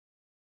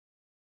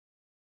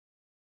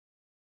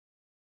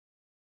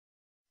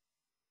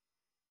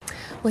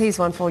Well, here's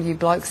one for all you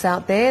blokes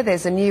out there.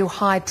 There's a new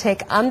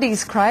high-tech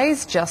undies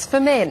craze just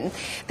for men.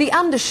 The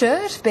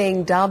Undershirt,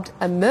 being dubbed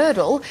a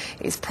Myrtle,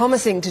 is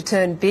promising to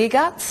turn beer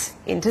guts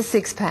into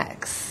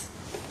six-packs.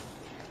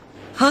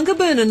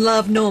 Hungerburn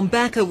Love Norm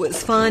Backer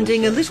was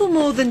finding a little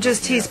more than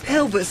just his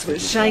pelvis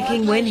was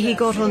shaking when he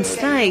got on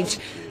stage.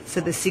 So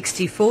the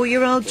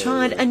 64-year-old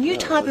tried a new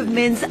type of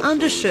men's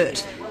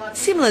undershirt,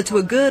 similar to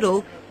a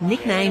girdle,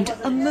 nicknamed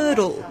a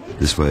Myrtle.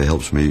 This way it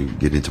helps me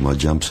get into my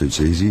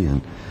jumpsuits easy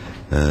and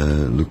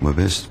look my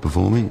best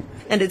performing.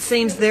 And it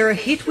seems they're a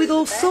hit with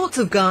all sorts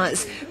of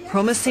guys,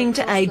 promising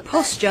to aid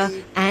posture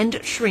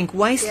and shrink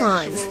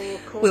waistlines.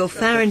 Will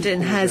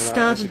Farrington has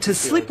started to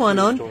slip one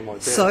on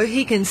so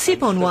he can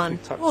sip on one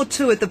or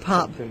two at the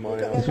pub.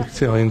 As you can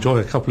see, I enjoy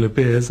a couple of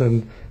beers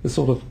and it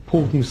sort of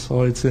pulled me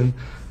sides in,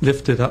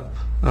 lifted up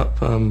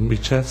my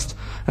chest,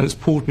 and it's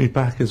pulled me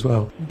back as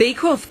well.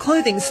 Beecroft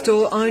clothing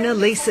store owner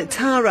Lisa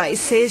Tare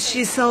says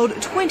she's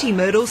sold 20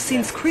 Myrtles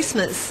since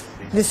Christmas.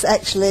 This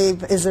actually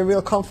is a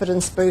real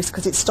confidence boost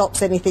because it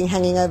stops anything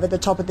hanging over the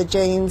top of the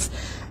jeans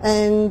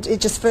and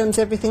it just firms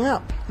everything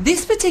up.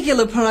 This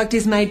particular product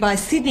is made by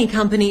Sydney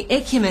company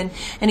Equmen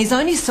and is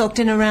only stocked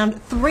in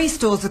around 3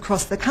 stores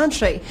across the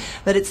country.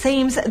 But it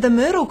seems the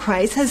Myrtle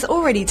craze has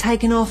already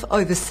taken off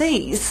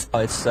overseas.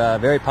 It's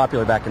very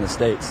popular back in the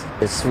States.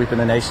 It's sweeping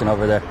the nation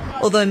over there.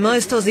 Although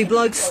most Aussie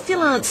blokes still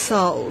aren't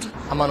sold.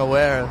 I'm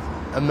unaware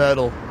of a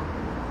Myrtle.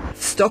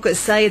 Stockers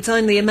say it's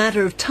only a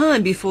matter of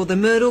time before the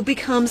Myrtle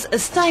becomes a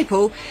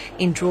staple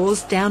in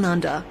drawers down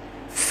under.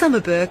 Summer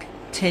Burke,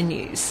 10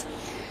 News.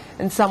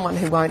 And someone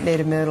who won't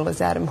need a Myrtle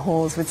is Adam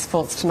Hawes with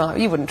Sports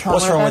Tonight. You wouldn't try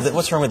What's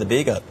wrong with the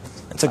beer gut?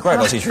 It's a great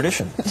Aussie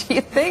tradition. Do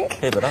you think?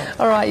 Keep it up.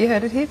 All right, you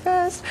heard it here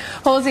first.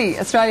 Hawsey,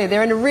 Australia,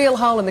 they're in a real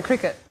hole in the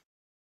cricket.